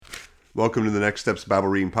Welcome to the Next Steps Bible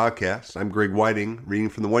Reading Podcast. I'm Greg Whiting, reading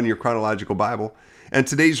from the One Year Chronological Bible, and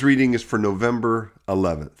today's reading is for November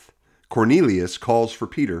 11th. Cornelius calls for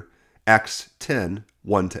Peter, Acts 10,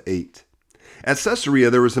 1-8. At Caesarea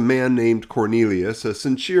there was a man named Cornelius, a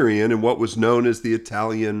centurion in what was known as the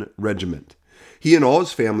Italian regiment. He and all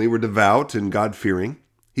his family were devout and God-fearing.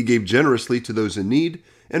 He gave generously to those in need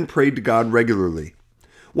and prayed to God regularly.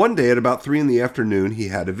 One day at about 3 p.m, he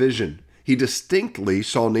had a vision. He distinctly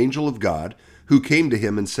saw an angel of God who came to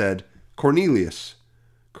him and said, "Cornelius."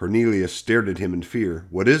 Cornelius stared at him in fear.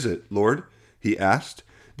 "What is it, Lord?" he asked.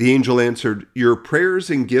 The angel answered, "Your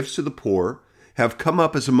prayers and gifts to the poor have come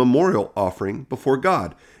up as a memorial offering before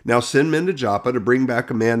God. Now send men to Joppa to bring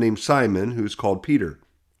back a man named Simon, who is called Peter.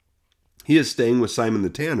 He is staying with Simon the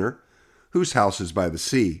tanner, whose house is by the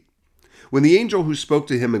sea." When the angel who spoke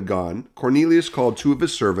to him had gone, Cornelius called 2 of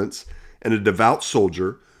his servants and a devout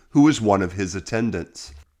soldier who was one of his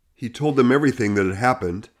attendants. He told them everything that had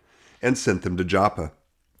happened and sent them to Joppa.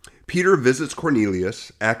 Peter visits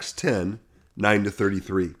Cornelius, Acts 10,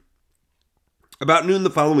 9-33. About noon the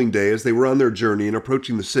following day, as they were on their journey and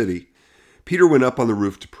approaching the city, Peter went up on the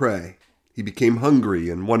roof to pray. He became hungry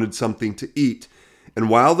and wanted something to eat, and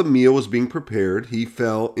while the meal was being prepared, he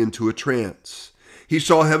fell into a trance. He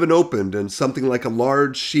saw heaven opened and something like a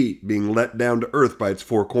large sheet being let down to earth by its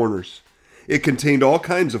 4 corners. It contained all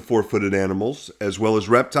kinds of 4-footed animals, as well as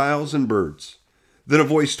reptiles and birds. Then a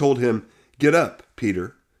voice told him, "Get up,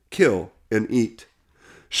 Peter, kill and eat."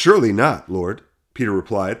 "Surely not, Lord," Peter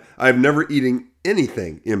replied. "I have never eaten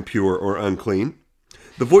anything impure or unclean."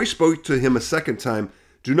 The voice spoke to him a second time,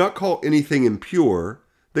 "Do not call anything impure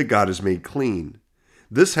that God has made clean."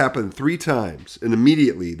 This happened 3 times, and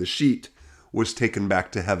immediately the sheet was taken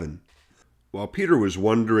back to heaven. While Peter was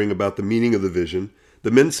wondering about the meaning of the vision,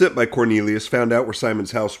 the men sent by Cornelius found out where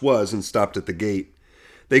Simon's house was and stopped at the gate.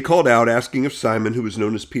 They called out, asking if Simon, who was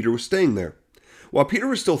known as Peter, was staying there. While Peter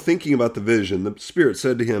was still thinking about the vision, the Spirit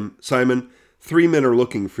said to him, "Simon, 3 men are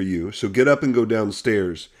looking for you, so get up and go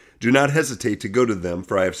downstairs. Do not hesitate to go to them,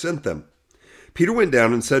 for I have sent them." Peter went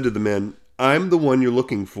down and said to the men, "I'm the one you're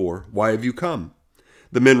looking for. Why have you come?"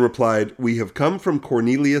 The men replied, "We have come from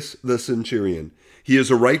Cornelius the centurion. He is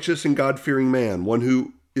a righteous and God-fearing man, one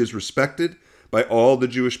who is respected by all the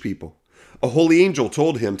Jewish people. A holy angel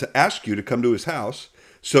told him to ask you to come to his house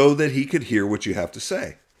so that he could hear what you have to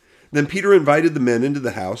say." Then Peter invited the men into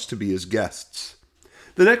the house to be his guests.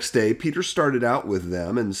 The next day, Peter started out with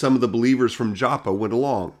them, and some of the believers from Joppa went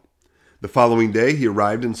along. The following day, he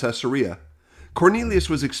arrived in Caesarea. Cornelius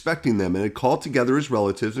was expecting them and had called together his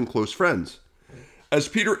relatives and close friends. As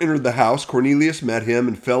Peter entered the house, Cornelius met him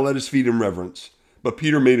and fell at his feet in reverence. But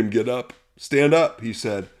Peter made him get up. "Stand up," he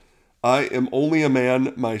said. "I am only a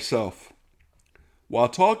man myself." While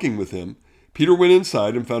talking with him, Peter went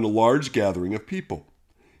inside and found a large gathering of people.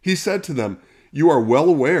 He said to them, "You are well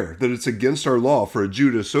aware that it's against our law for a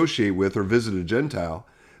Jew to associate with or visit a Gentile,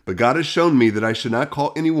 but God has shown me that I should not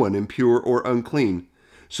call anyone impure or unclean.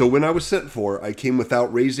 So when I was sent for, I came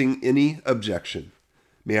without raising any objection.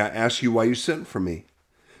 May I ask you why you sent for me?"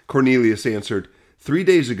 Cornelius answered, 3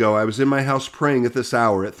 days ago I was in my house praying at this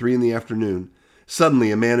hour at 3 p.m.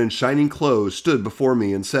 Suddenly a man in shining clothes stood before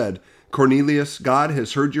me and said, 'Cornelius, God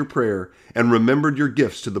has heard your prayer and remembered your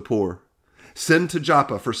gifts to the poor. Send to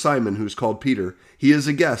Joppa for Simon, who is called Peter. He is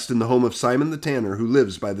a guest in the home of Simon the tanner, who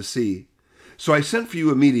lives by the sea.' So I sent for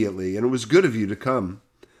you immediately, and it was good of you to come.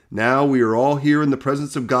 Now we are all here in the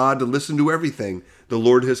presence of God to listen to everything the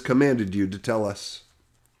Lord has commanded you to tell us."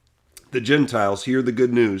 The Gentiles hear the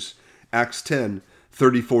good news. Acts 10,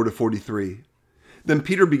 34-43. Then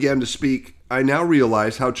Peter began to speak. "I now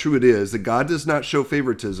realize how true it is that God does not show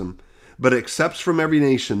favoritism, but accepts from every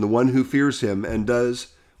nation the one who fears him and does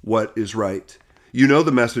what is right. You know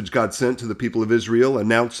the message God sent to the people of Israel,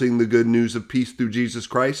 announcing the good news of peace through Jesus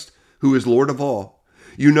Christ, who is Lord of all.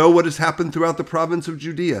 You know what has happened throughout the province of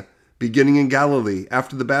Judea, beginning in Galilee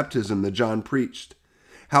after the baptism that John preached.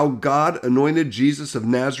 How God anointed Jesus of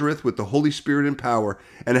Nazareth with the Holy Spirit and power,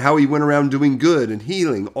 and how he went around doing good and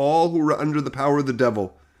healing all who were under the power of the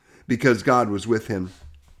devil, because God was with him.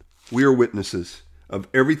 We are witnesses of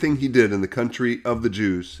everything he did in the country of the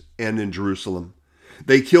Jews and in Jerusalem.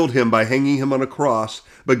 They killed him by hanging him on a cross,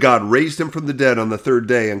 but God raised him from the dead on the 3rd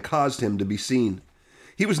day and caused him to be seen.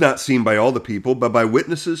 He was not seen by all the people, but by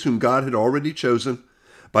witnesses whom God had already chosen,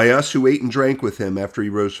 by us who ate and drank with him after he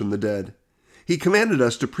rose from the dead. He commanded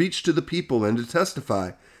us to preach to the people and to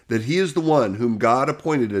testify that he is the one whom God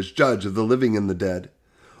appointed as judge of the living and the dead.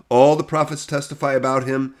 All the prophets testify about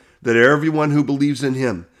him, that everyone who believes in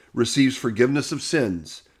him receives forgiveness of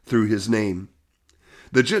sins through his name.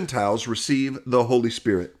 The Gentiles receive the Holy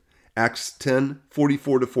Spirit. Acts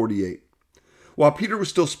 10:44-48. While Peter was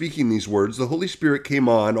still speaking these words, the Holy Spirit came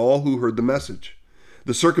on all who heard the message.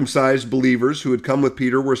 The circumcised believers who had come with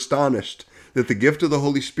Peter were astonished that the gift of the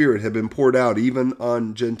Holy Spirit had been poured out even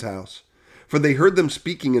on Gentiles, for they heard them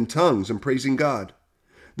speaking in tongues and praising God.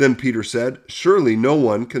 Then Peter said, "Surely no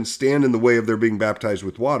one can stand in the way of their being baptized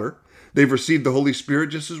with water. They've received the Holy Spirit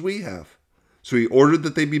just as we have." So he ordered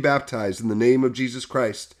that they be baptized in the name of Jesus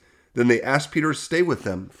Christ. Then they asked Peter to stay with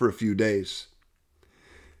them for a few days.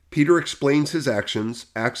 Peter explains his actions,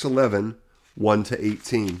 Acts 11,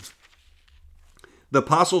 1-18. The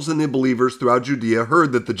apostles and the believers throughout Judea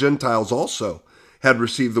heard that the Gentiles also had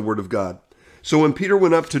received the word of God. So when Peter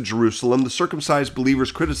went up to Jerusalem, the circumcised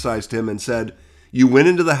believers criticized him and said, "You went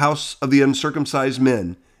into the house of the uncircumcised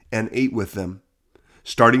men and ate with them."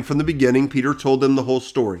 Starting from the beginning, Peter told them the whole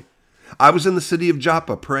story. "I was in the city of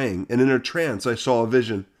Joppa praying, and in a trance I saw a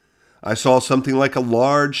vision. I saw something like a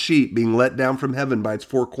large sheet being let down from heaven by its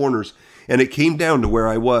four corners, and it came down to where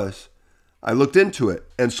I was. I looked into it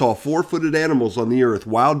and saw four-footed animals on the earth,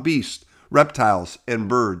 wild beasts, reptiles, and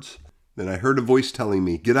birds. Then I heard a voice telling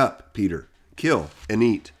me, 'Get up, Peter, kill and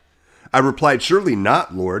eat.' I replied, 'Surely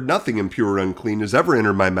not, Lord. Nothing impure or unclean has ever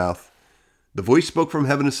entered my mouth.' The voice spoke from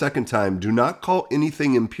heaven a second time, 'Do not call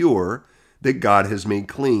anything impure that God has made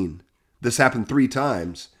clean.' This happened 3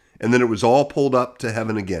 times, and then it was all pulled up to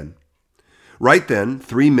heaven again. Right then,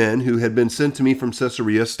 3 men who had been sent to me from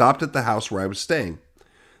Caesarea stopped at the house where I was staying.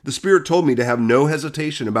 The Spirit told me to have no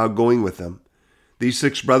hesitation about going with them. These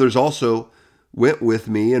 6 brothers also went with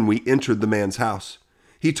me, and we entered the man's house.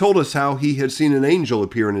 He told us how he had seen an angel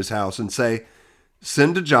appear in his house and say,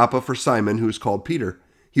 'Send to Joppa for Simon, who is called Peter.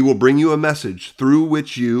 He will bring you a message through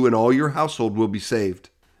which you and all your household will be saved.'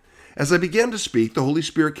 As I began to speak, the Holy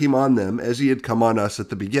Spirit came on them as he had come on us at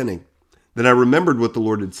the beginning. Then I remembered what the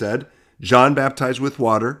Lord had said, 'John baptized with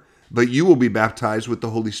water, but you will be baptized with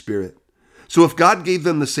the Holy Spirit.' So if God gave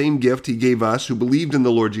them the same gift he gave us who believed in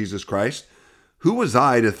the Lord Jesus Christ, who was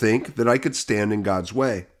I to think that I could stand in God's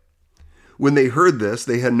way?" When they heard this,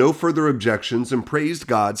 they had no further objections and praised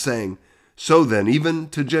God, saying, "So then, even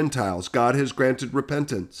to Gentiles, God has granted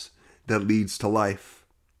repentance that leads to life."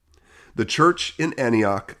 The church in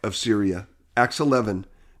Antioch of Syria, Acts 11,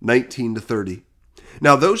 19-30.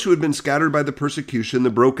 Now those who had been scattered by the persecution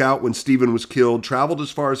that broke out when Stephen was killed traveled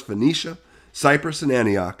as far as Phoenicia, Cyprus, and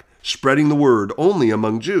Antioch, spreading the word only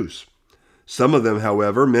among Jews. Some of them,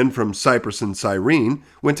 however, men from Cyprus and Cyrene,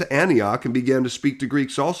 went to Antioch and began to speak to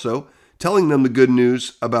Greeks also, telling them the good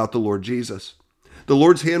news about the Lord Jesus. The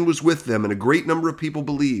Lord's hand was with them, and a great number of people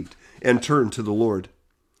believed and turned to the Lord.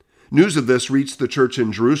 News of this reached the church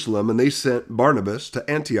in Jerusalem, and they sent Barnabas to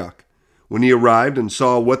Antioch. When he arrived and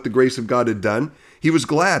saw what the grace of God had done, he was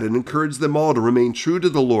glad and encouraged them all to remain true to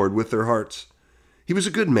the Lord with their hearts. He was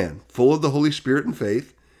a good man, full of the Holy Spirit and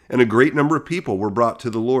faith, and a great number of people were brought to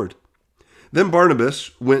the Lord. Then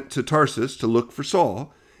Barnabas went to Tarsus to look for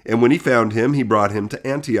Saul, and when he found him, he brought him to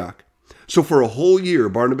Antioch. So for a whole year,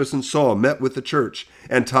 Barnabas and Saul met with the church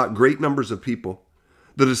and taught great numbers of people.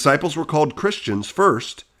 The disciples were called Christians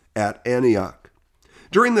first at Antioch.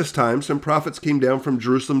 During this time, some prophets came down from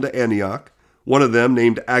Jerusalem to Antioch. One of them,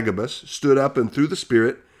 named Agabus, stood up and through the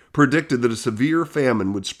Spirit predicted that a severe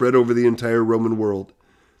famine would spread over the entire Roman world.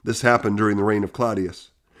 This happened during the reign of Claudius.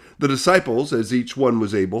 The disciples, as each one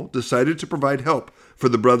was able, decided to provide help for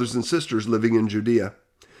the brothers and sisters living in Judea.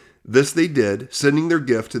 This they did, sending their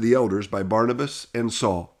gift to the elders by Barnabas and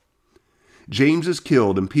Saul. James is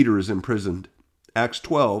killed and Peter is imprisoned. Acts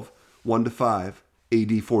 12, 1-5,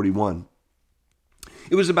 AD 41.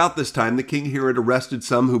 It was about this time that King Herod arrested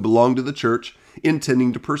some who belonged to the church,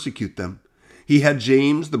 intending to persecute them. He had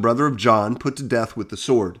James, the brother of John, put to death with the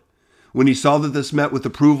sword. When he saw that this met with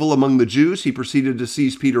approval among the Jews, he proceeded to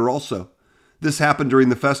seize Peter also. This happened during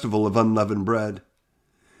the festival of unleavened bread.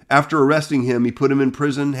 After arresting him, he put him in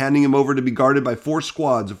prison, handing him over to be guarded by 4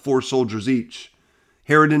 squads of 4 soldiers each.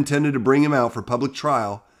 Herod intended to bring him out for public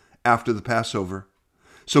trial after the Passover.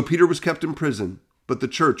 So Peter was kept in prison, but the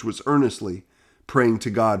church was earnestly praying to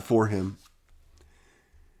God for him.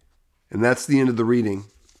 And that's the end of the reading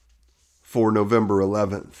for November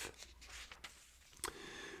 11th.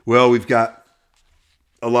 Well, we've got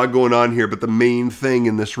a lot going on here, but the main thing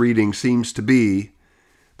in this reading seems to be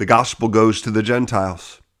the gospel goes to the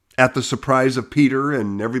Gentiles, at the surprise of Peter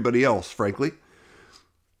and everybody else, frankly.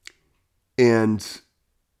 And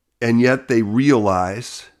yet they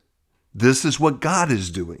realize this is what God is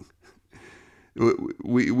doing.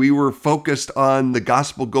 We were focused on the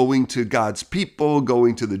gospel going to God's people,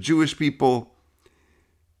 going to the Jewish people,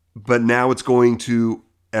 but now it's going to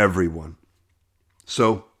everyone.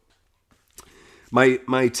 So My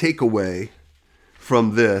takeaway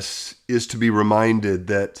from this is to be reminded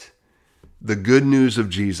that the good news of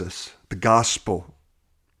Jesus, the gospel,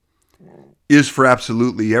 is for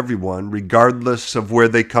absolutely everyone, regardless of where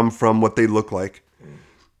they come from, what they look like,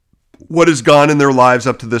 what has gone in their lives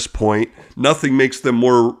up to this point. Nothing makes them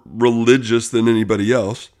more religious than anybody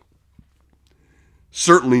else.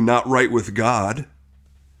 Certainly not right with God,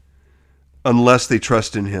 unless they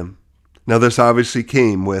trust in him. Now, this obviously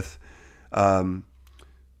came with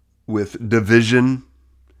division.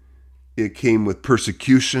 It came with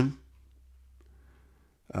persecution.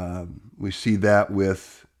 We see that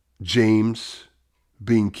with James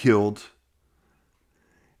being killed.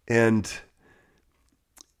 And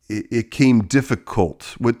it came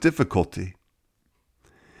with difficulty.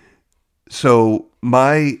 So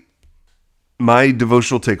my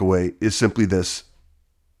devotional takeaway is simply this.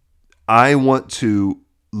 I want to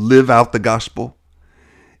live out the gospel,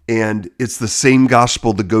 and it's the same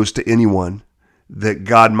gospel that goes to anyone that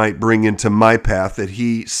God might bring into my path, that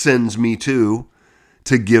he sends me to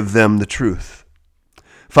give them the truth.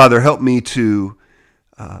 Father, help me to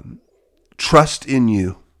trust in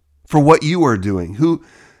you for what you are doing,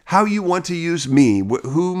 how you want to use me,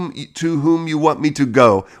 to whom you want me to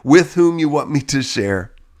go, with whom you want me to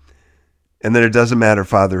share. And that it doesn't matter,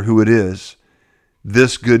 Father, who it is.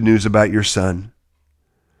 This good news about your Son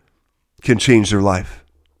can change their life.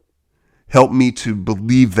 Help me to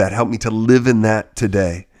believe that. Help me to live in that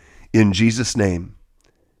today. In Jesus' name,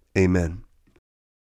 amen.